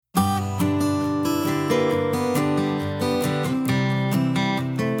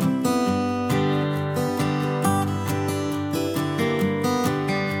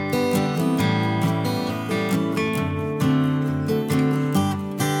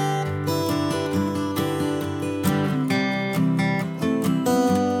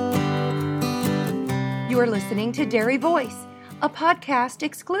listening to Dairy Voice, a podcast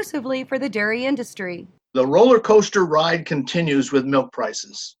exclusively for the dairy industry. The roller coaster ride continues with milk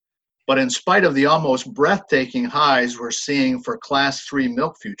prices. But in spite of the almost breathtaking highs we're seeing for Class 3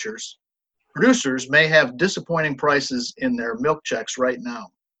 milk futures, producers may have disappointing prices in their milk checks right now.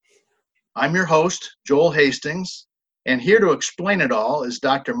 I'm your host, Joel Hastings, and here to explain it all is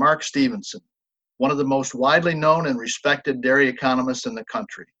Dr. Mark Stevenson, one of the most widely known and respected dairy economists in the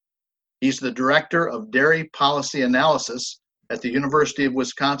country. He's the Director of Dairy Policy Analysis at the University of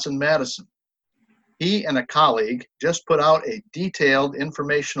Wisconsin-Madison. He and a colleague just put out a detailed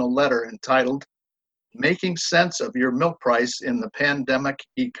informational letter entitled Making Sense of Your Milk Price in the Pandemic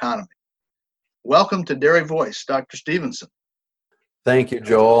Economy. Welcome to Dairy Voice, Dr. Stevenson. Thank you,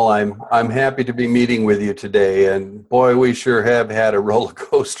 Joel. I'm happy to be meeting with you today. And boy, we sure have had a roller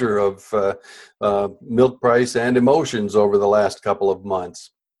coaster of milk price and emotions over the last couple of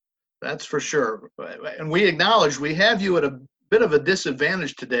months. That's for sure. And we acknowledge we have you at a bit of a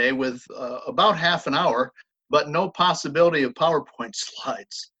disadvantage today with about half an hour, but no possibility of PowerPoint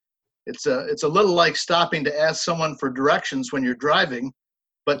slides. It's a little like stopping to ask someone for directions when you're driving,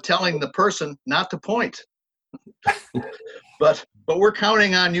 but telling the person not to point. But we're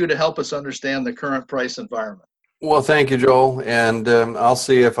counting on you to help us understand the current price environment. Well, thank you, Joel. And I'll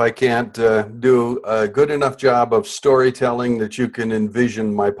see if I can't do a good enough job of storytelling that you can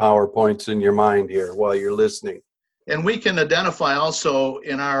envision my PowerPoints in your mind here while you're listening. And we can identify also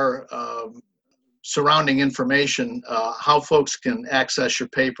in our surrounding information how folks can access your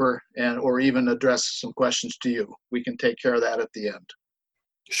paper or even address some questions to you. We can take care of that at the end.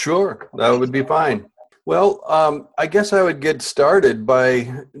 Sure, that would be fine. Well, I guess I would get started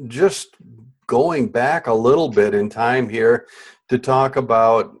by just going back a little bit in time here to talk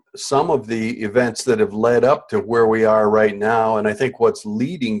about some of the events that have led up to where we are right now, and I think what's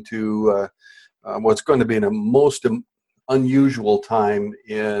leading to what's going to be a most unusual time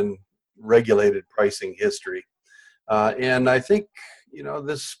in regulated pricing history. And I think,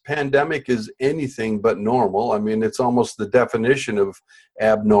 this pandemic is anything but normal. I mean, it's almost the definition of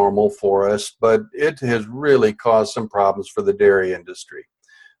abnormal for us, but it has really caused some problems for the dairy industry.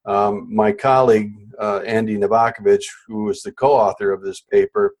 My colleague, Andy Novakovich, who was the co-author of this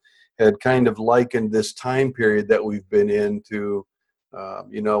paper, had kind of likened this time period that we've been in to,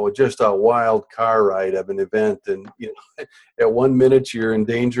 just a wild car ride of an event. And, at one minute you're in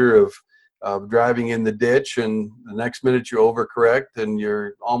danger of driving in the ditch, and the next minute you overcorrect and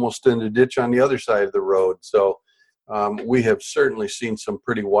you're almost in the ditch on the other side of the road. So we have certainly seen some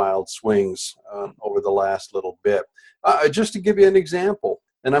pretty wild swings over the last little bit. Just to give you an example,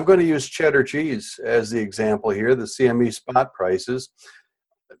 and I'm going to use cheddar cheese as the example here, the CME spot prices.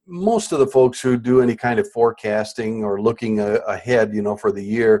 Most of the folks who do any kind of forecasting or looking ahead, for the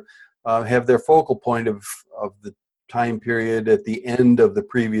year, have their focal point of the time period at the end of the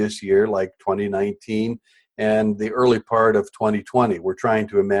previous year, like 2019, and the early part of 2020. We're trying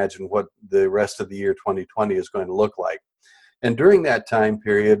to imagine what the rest of the year 2020 is going to look like. And during that time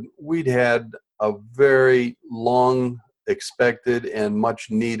period, we'd had a very long expected and much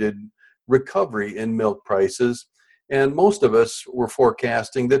needed recovery in milk prices. And most of us were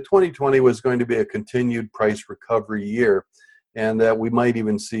forecasting that 2020 was going to be a continued price recovery year, and that we might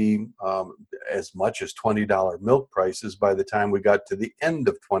even see as much as $20 milk prices by the time we got to the end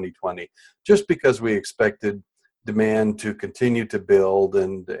of 2020, just because we expected demand to continue to build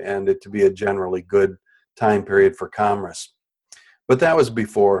and it to be a generally good time period for commerce. But that was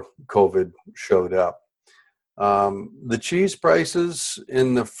before COVID showed up. The cheese prices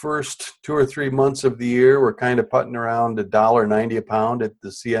in the first 2 or 3 months of the year were kind of putting around $1.90 a pound at the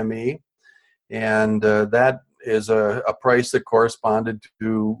CME. And that is a price that corresponded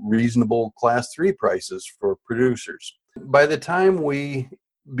to reasonable Class 3 prices for producers. By the time we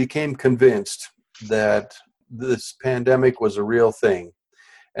became convinced that this pandemic was a real thing,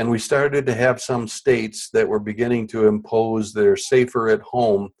 and we started to have some states that were beginning to impose their safer at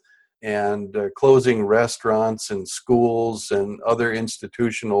home and closing restaurants and schools and other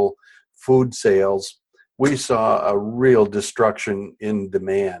institutional food sales, we saw a real destruction in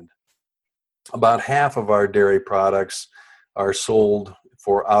demand. About half of our dairy products are sold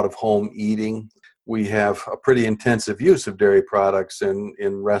for out-of-home eating. We have a pretty intensive use of dairy products in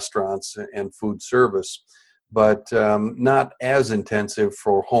restaurants and food service, but not as intensive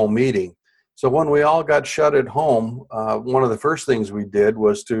for home eating. So when we all got shut at home, one of the first things we did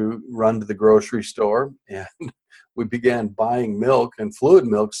was to run to the grocery store, and we began buying milk, and fluid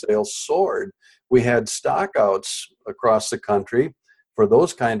milk sales soared. We had stockouts across the country for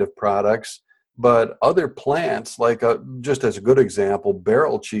those kind of products, but other plants, like just as a good example,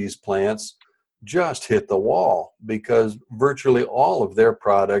 barrel cheese plants, just hit the wall because virtually all of their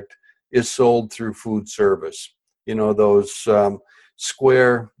product is sold through food service. You know, those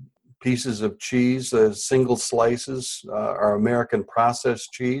square pieces of cheese, single slices, are American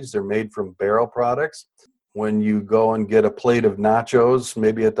processed cheese. They're made from barrel products. When you go and get a plate of nachos,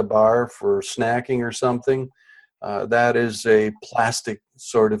 maybe at the bar for snacking or something, that is a plastic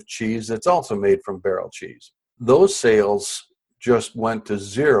sort of cheese that's also made from barrel cheese. Those sales just went to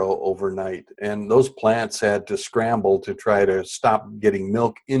zero overnight, and those plants had to scramble to try to stop getting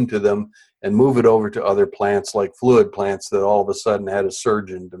milk into them and move it over to other plants like fluid plants that all of a sudden had a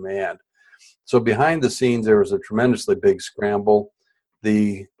surge in demand. So behind the scenes, there was a tremendously big scramble.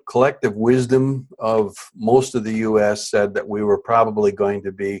 The collective wisdom of most of the U.S. said that we were probably going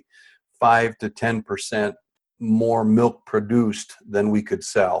to be 5 to 10% more milk produced than we could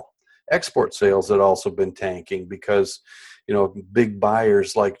sell. Export sales had also been tanking because, you know, big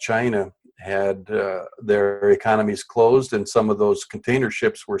buyers like China had their economies closed, and some of those container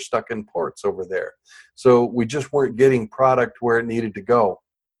ships were stuck in ports over there. So we just weren't getting product where it needed to go.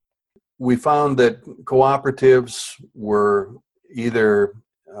 We found that cooperatives were either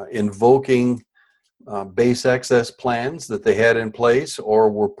invoking base excess plans that they had in place, or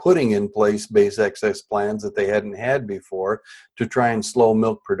were putting in place base excess plans that they hadn't had before to try and slow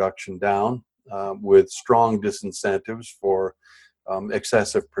milk production down with strong disincentives for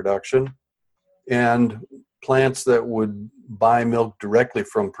excessive production. And plants that would buy milk directly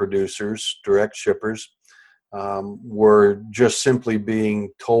from producers, direct shippers, were just simply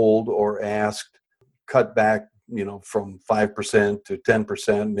being told or asked, cut back, you know, from 5% to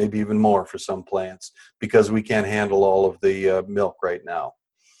 10%, maybe even more for some plants, because we can't handle all of the milk right now.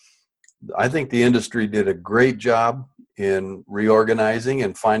 I think the industry did a great job in reorganizing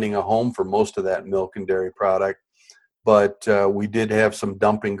and finding a home for most of that milk and dairy product, but we did have some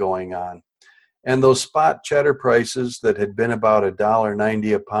dumping going on. And those spot cheddar prices that had been about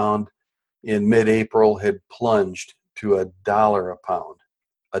 $1.90 a pound in mid-April had plunged to $1 a pound.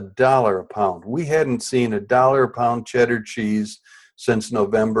 $1 a pound. We hadn't seen $1 a pound cheddar cheese since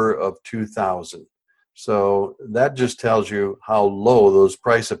November of 2000. So that just tells you how low those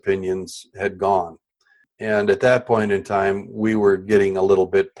price opinions had gone. And at that point in time, we were getting a little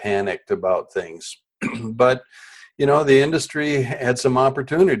bit panicked about things. But, you know, the industry had some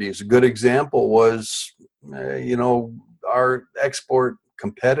opportunities. A good example was, our export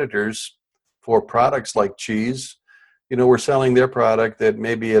competitors for products like cheese, you know, we're selling their product at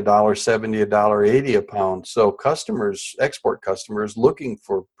maybe $1.70, $1.80 a pound. So customers, export customers looking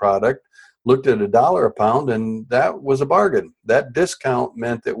for product, looked at $1 a pound, and that was a bargain. That discount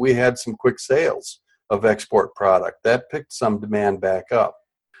meant that we had some quick sales of export product. That picked some demand back up.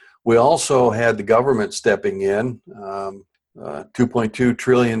 We also had the government stepping in, $2.2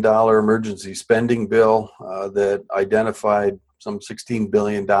 trillion emergency spending bill that identified some $16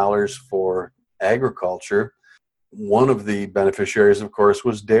 billion for agriculture. One of the beneficiaries, of course,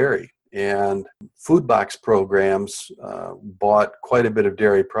 was dairy. And food box programs bought quite a bit of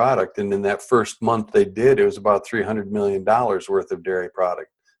dairy product. And in that first month they did, it was about $300 million worth of dairy product.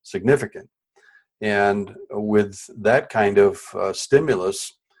 Significant. And with that kind of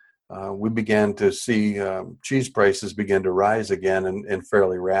stimulus, we began to see cheese prices begin to rise again and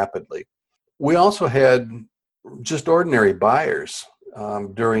fairly rapidly. We also had just ordinary buyers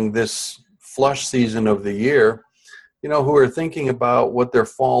during this flush season of the year, you know, who are thinking about what their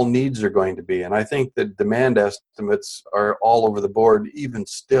fall needs are going to be. And I think that demand estimates are all over the board. Even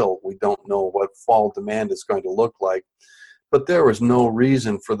still, we don't know what fall demand is going to look like. But there was no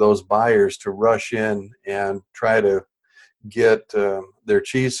reason for those buyers to rush in and try to get their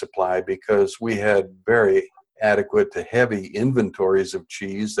cheese supply, because we had very adequate to heavy inventories of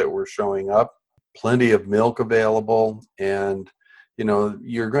cheese that were showing up, plenty of milk available, and you know,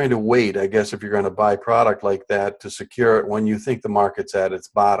 you're going to wait, I guess, if you're going to buy product like that, to secure it when you think the market's at its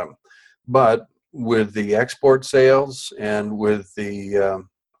bottom. But with the export sales and with the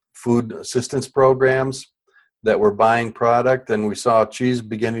food assistance programs that were buying product, and we saw cheese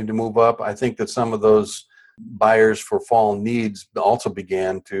beginning to move up, I think that some of those buyers for fall needs also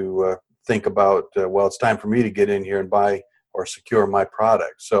began to think about, well, it's time for me to get in here and buy or secure my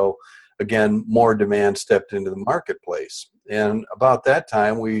product. So again, more demand stepped into the marketplace. And about that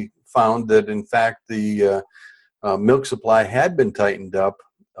time, we found that, in fact, the milk supply had been tightened up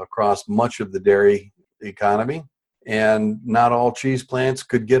across much of the dairy economy, and not all cheese plants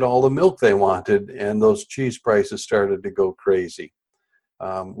could get all the milk they wanted, and those cheese prices started to go crazy.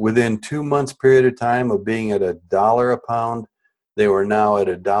 Within 2 months period of time of being at $1 a pound, they were now at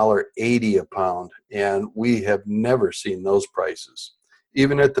 $1.80 a pound, and we have never seen those prices.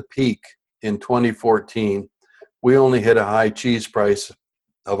 Even at the peak in 2014, we only hit a high cheese price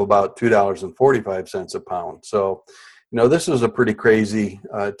of about $2.45 a pound. So, this is a pretty crazy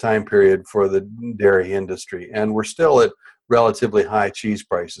time period for the dairy industry, and we're still at relatively high cheese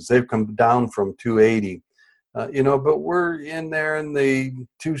prices. They've come down from 280, but we're in there in the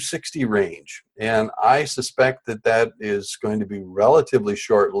 260 range, and I suspect that is going to be relatively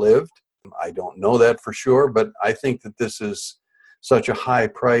short-lived. I don't know that for sure, but I think that this is such a high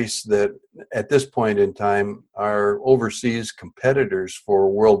price that at this point in time, our overseas competitors for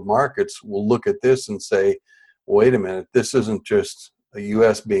world markets will look at this and say, wait a minute, this isn't just the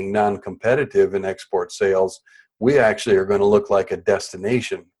U.S. being non-competitive in export sales. We actually are going to look like a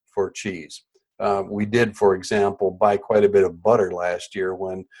destination for cheese. We did, for example, buy quite a bit of butter last year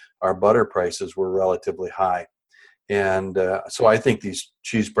when our butter prices were relatively high. And so I think these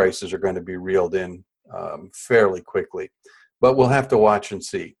cheese prices are going to be reeled in fairly quickly. But we'll have to watch and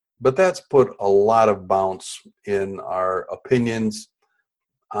see. But that's put a lot of bounce in our opinions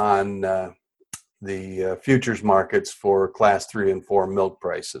on the futures markets for class 3 and 4 milk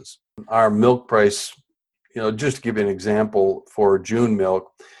prices. Our milk price, just to give you an example, for June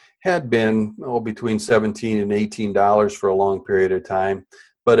milk had been between $17 and $18 for a long period of time.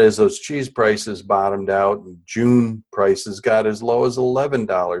 But as those cheese prices bottomed out, June prices got as low as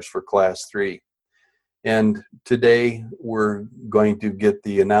 $11 for class 3. And today we're going to get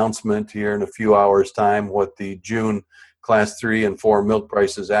the announcement here in a few hours' time what the June class 3 and 4 milk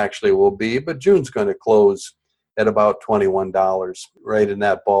prices actually will be. But June's going to close at about $21, right in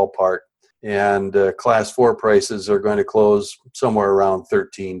that ballpark. And class 4 prices are going to close somewhere around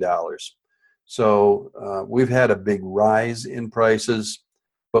 $13. So we've had a big rise in prices,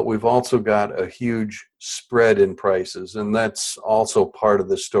 but we've also got a huge spread in prices. And that's also part of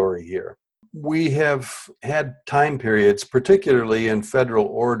the story here. We have had time periods, particularly in federal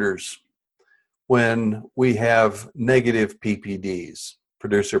orders, when we have negative PPDs,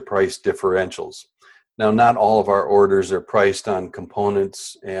 producer price differentials. Now, not all of our orders are priced on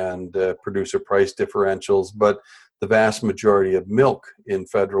components and producer price differentials, but the vast majority of milk in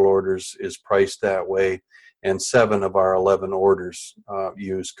federal orders is priced that way, and 7 of our 11 orders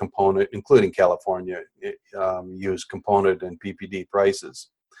use component, including California, use component and PPD prices.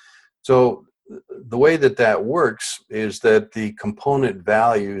 So the way that works is that the component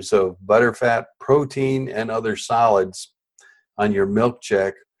values of butterfat, protein, and other solids on your milk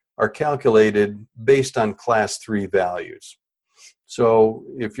check are calculated based on class 3 values. So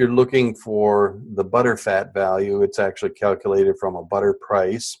if you're looking for the butterfat value, it's actually calculated from a butter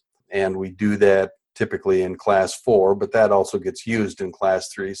price, and we do that typically in class 4, but that also gets used in class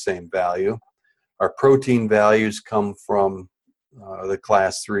 3, same value. Our protein values come from the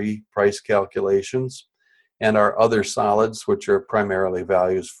class 3 price calculations, and our other solids, which are primarily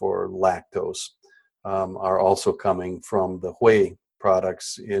values for lactose, are also coming from the whey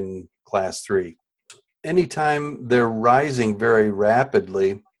products in class 3. Anytime they're rising very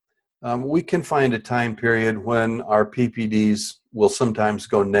rapidly, we can find a time period when our PPDs will sometimes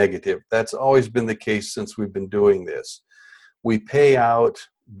go negative. That's always been the case since we've been doing this. We pay out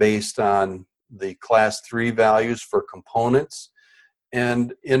based on the class 3 values for components.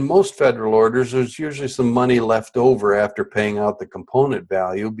 And in most federal orders, there's usually some money left over after paying out the component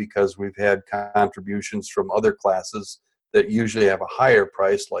value because we've had contributions from other classes that usually have a higher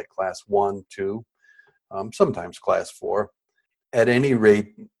price, like class 1, 2, sometimes class 4. At any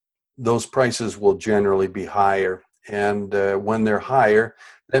rate, those prices will generally be higher. And when they're higher,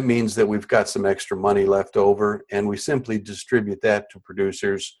 that means that we've got some extra money left over, and we simply distribute that to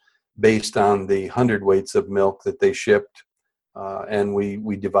producers based on the hundredweights of milk that they shipped. And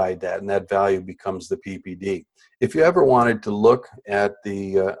we divide that, and that value becomes the PPD. If you ever wanted to look at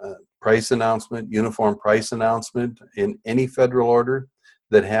the price announcement, uniform price announcement in any federal order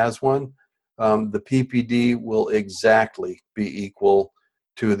that has one, the PPD will exactly be equal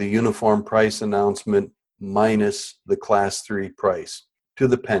to the uniform price announcement minus the class 3 price to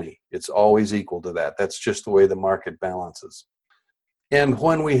the penny. It's always equal to that. That's just the way the market balances. And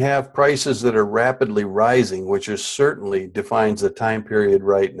when we have prices that are rapidly rising, which is certainly defines the time period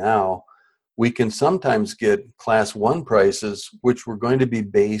right now, we can sometimes get class 1 prices, which were going to be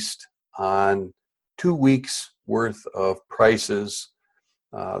based on 2 weeks worth of prices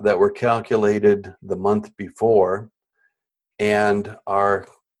that were calculated the month before, and our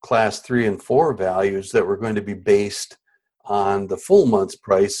class 3 and 4 values that were going to be based on the full month's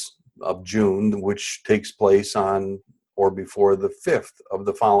price of June, which takes place on or before the 5th of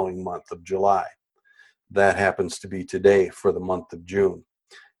the following month of July. That happens to be today for the month of June.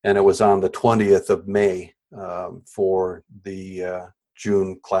 And it was on the 20th of May for the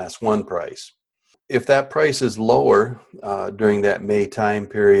June Class 1 price. If that price is lower during that May time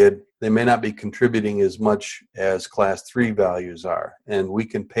period, they may not be contributing as much as Class 3 values are, and we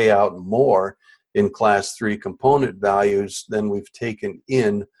can pay out more in Class 3 component values than we've taken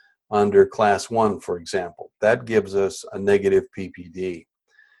in under Class 1, for example. That gives us a negative PPD.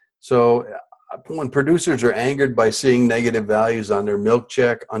 So when producers are angered by seeing negative values on their milk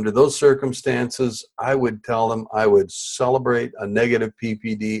check, under those circumstances, I would tell them I would celebrate a negative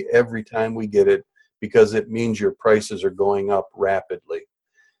PPD every time we get it, because it means your prices are going up rapidly.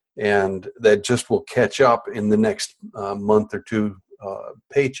 And that just will catch up in the next month or two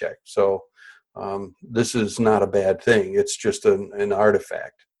paycheck. So this is not a bad thing. It's just an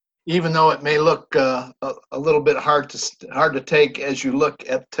artifact. Even though it may look a little bit hard to take as you look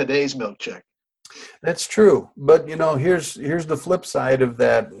at today's milk check. That's true. But, here's the flip side of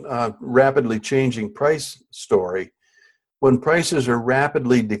that rapidly changing price story. When prices are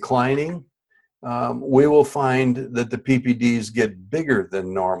rapidly declining, we will find that the PPDs get bigger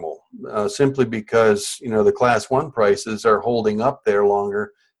than normal, simply because, the Class 1 prices are holding up there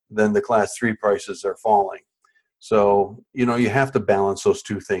longer than the Class 3 prices are falling. So, you have to balance those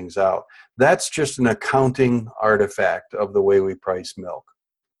two things out. That's just an accounting artifact of the way we price milk.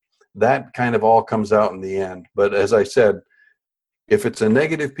 That kind of all comes out in the end. But as I said, if it's a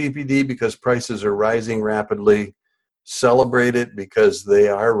negative PPD because prices are rising rapidly, celebrate it, because they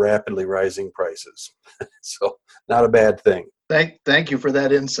are rapidly rising prices. So not a bad thing. Thank you for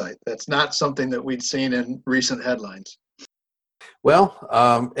that insight. That's not something that we'd seen in recent headlines. Well,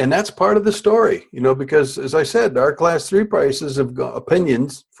 and that's part of the story, because as I said, our Class 3 prices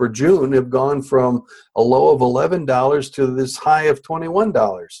opinions for June have gone from a low of $11 to this high of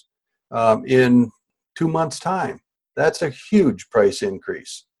 $21 in 2 months' time. That's a huge price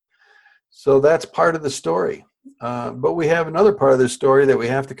increase. So that's part of the story. But we have another part of the story that we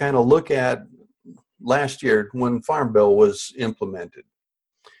have to kind of look at last year when Farm Bill was implemented.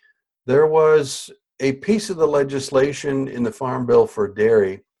 There was a piece of the legislation in the Farm Bill for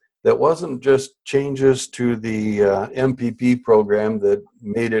dairy that wasn't just changes to the MPP program that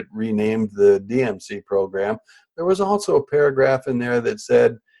made it renamed the DMC program. There was also a paragraph in there that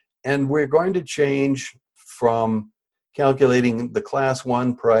said, and we're going to change from calculating the Class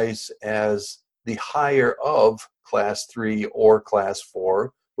 1 price as the higher of Class 3 or Class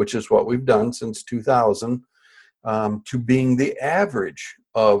 4, which is what we've done since 2000, to being the average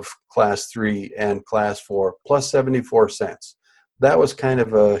of Class 3 and Class 4 plus 74 cents. That was kind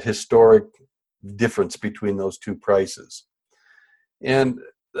of a historic difference between those two prices. And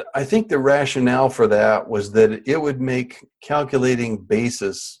I think the rationale for that was that it would make calculating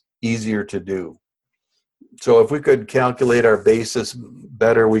basis easier to do. So if we could calculate our basis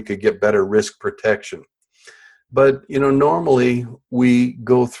better, we could get better risk protection. But, normally we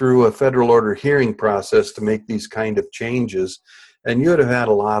go through a federal order hearing process to make these kind of changes. And you would have had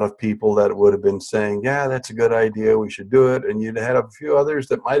a lot of people that would have been saying, yeah, that's a good idea, we should do it. And you'd have had a few others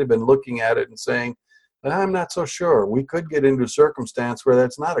that might have been looking at it and saying, I'm not so sure. We could get into a circumstance where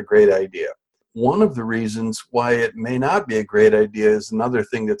that's not a great idea. One of the reasons why it may not be a great idea is another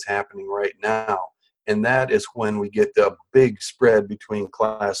thing that's happening right now. And that is when we get the big spread between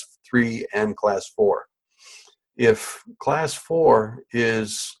Class 3 and Class 4. If Class 4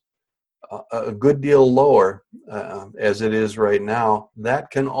 is a good deal lower, as it is right now,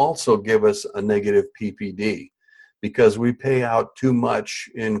 that can also give us a negative PPD, because we pay out too much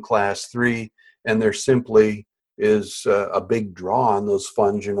in Class 3, and there simply is a big draw on those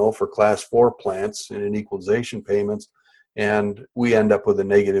funds, for Class 4 plants and in equalization payments, and we end up with a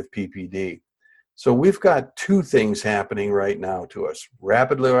negative PPD. So we've got two things happening right now to us: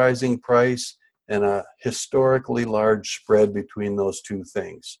 rapidly rising price and a historically large spread between those two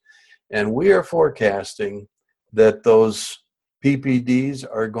things. And we are forecasting that those PPDs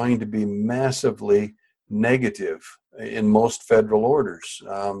are going to be massively negative in most federal orders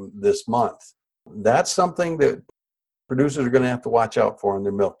this month. That's something that producers are going to have to watch out for in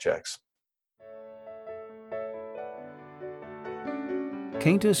their milk checks.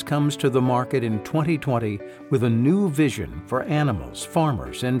 Caintus comes to the market in 2020 with a new vision for animals,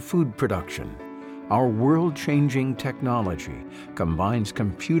 farmers, and food production. Our world-changing technology combines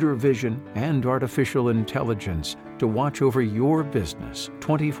computer vision and artificial intelligence to watch over your business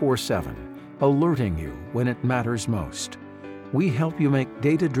 24/7, alerting you when it matters most. We help you make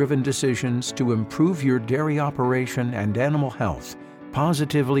data-driven decisions to improve your dairy operation and animal health,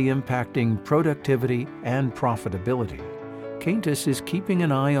 positively impacting productivity and profitability. Caintus is keeping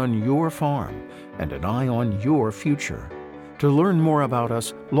an eye on your farm and an eye on your future. To learn more about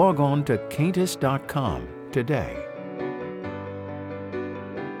us, log on to Caintus.com today.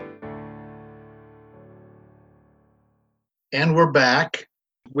 And we're back.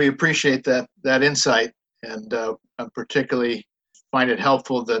 We appreciate that insight, and I particularly find it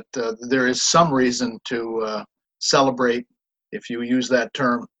helpful that there is some reason to celebrate, if you use that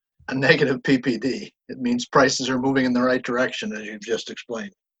term, a negative PPD. It means prices are moving in the right direction, as you've just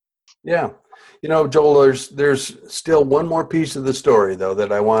explained. Yeah. Joel, there's still one more piece of the story, though,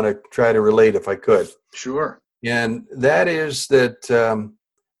 that I want to try to relate if I could. Sure. And that is that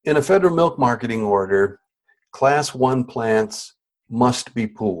in a federal milk marketing order, Class 1 plants must be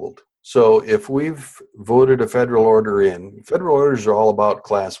pooled. So if we've voted a federal order in, federal orders are all about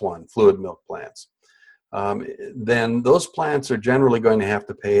Class 1, fluid milk plants, then those plants are generally going to have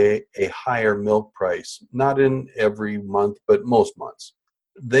to pay a higher milk price, not in every month, but most months.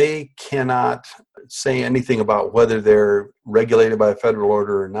 They cannot say anything about whether they're regulated by a federal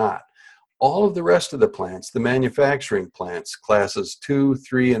order or not. All of the rest of the plants, the manufacturing plants, classes 2,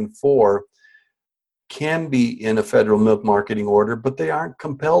 3, and 4, can be in a federal milk marketing order, but they aren't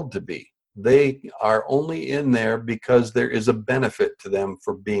compelled to be. They are only in there because there is a benefit to them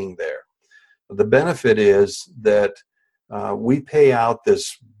for being there. The benefit is that we pay out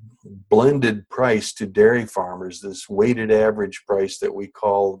this blended price to dairy farmers, this weighted average price that we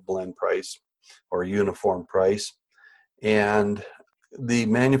call blend price or uniform price. And the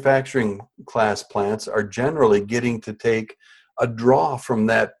manufacturing class plants are generally getting to take a draw from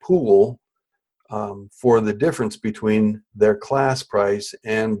that pool for the difference between their class price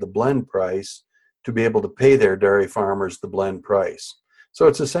and the blend price to be able to pay their dairy farmers the blend price. So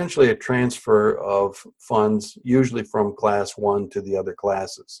it's essentially a transfer of funds, usually from class 1 to the other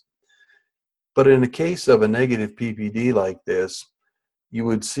classes. But in the case of a negative PPD like this, you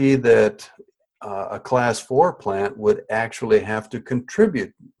would see that a class 4 plant would actually have to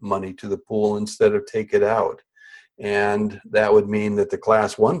contribute money to the pool instead of take it out. And that would mean that the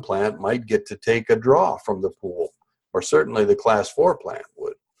class 1 plant might get to take a draw from the pool, or certainly the class 4 plant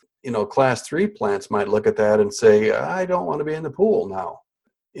would. Class 3 plants might look at that and say, I don't want to be in the pool now.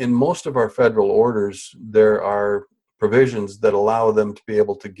 In most of our federal orders, there are provisions that allow them to be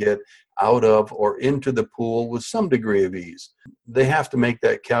able to get out of or into the pool with some degree of ease. They have to make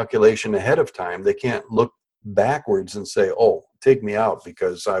that calculation ahead of time. They can't look backwards and say, oh, take me out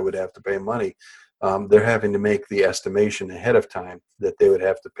because I would have to pay money. They're having to make the estimation ahead of time that they would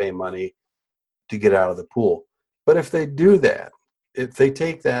have to pay money to get out of the pool. But if they do that, if they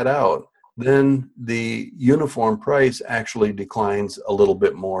take that out, then the uniform price actually declines a little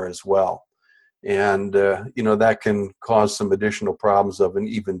bit more as well. And, that can cause some additional problems of an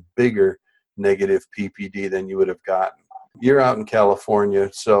even bigger negative PPD than you would have gotten. You're out in California,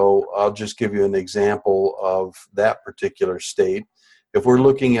 so I'll just give you an example of that particular state. If we're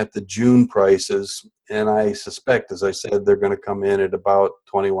looking at the June prices, and I suspect, as I said, they're going to come in at about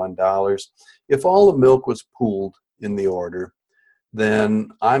 $21. If all the milk was pooled in the order, then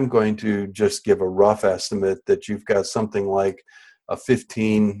I'm going to just give a rough estimate that you've got something like a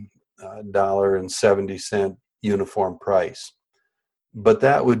 $15.70 uniform price. But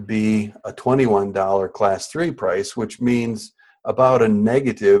that would be a $21 class 3 price, which means about a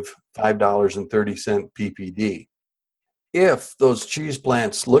negative $5.30 PPD. If those cheese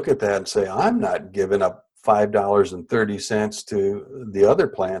plants look at that and say, I'm not giving up $5.30 to the other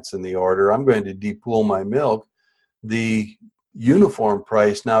plants in the order, I'm going to depool my milk, the uniform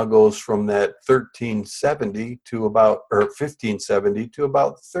price now goes from that $13.70 to about, or $15.70 to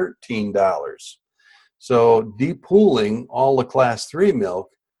about $13. So depooling all the class 3 milk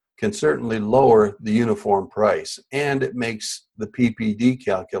can certainly lower the uniform price, and it makes the PPD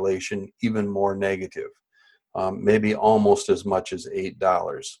calculation even more negative, maybe almost as much as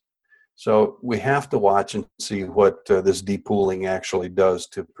 $8. So we have to watch and see what this depooling actually does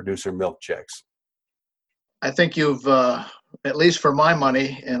to producer milk checks. I think you've, at least for my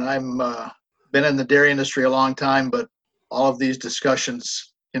money, and I'm been in the dairy industry a long time, but all of these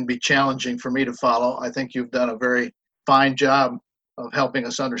discussions can be challenging for me to follow. I think you've done a very fine job of helping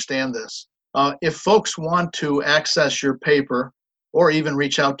us understand this. If folks want to access your paper or even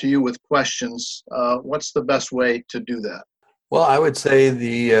reach out to you with questions, what's the best way to do that? Well, I would say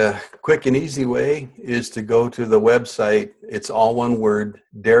the quick and easy way is to go to the website. It's all one word,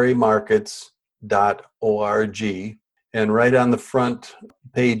 dairymarkets.org. And right on the front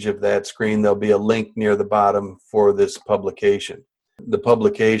page of that screen, there'll be a link near the bottom for this publication. The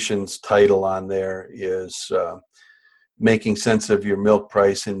publication's title on there is Making Sense of Your Milk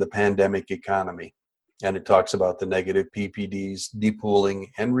Price in the Pandemic Economy. And it talks about the negative PPDs, depooling,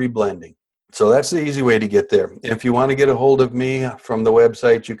 and reblending. So that's the easy way to get there. If you want to get a hold of me from the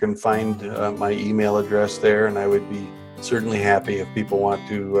website, you can find my email address there, and I would be certainly happy if people want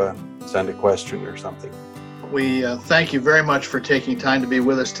to send a question or something. We thank you very much for taking time to be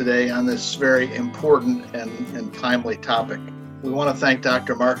with us today on this very important and timely topic. We want to thank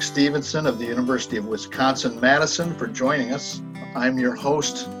Dr. Mark Stevenson of the University of Wisconsin-Madison for joining us. I'm your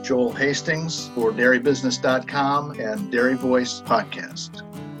host, Joel Hastings, for DairyBusiness.com and Dairy Voice Podcast.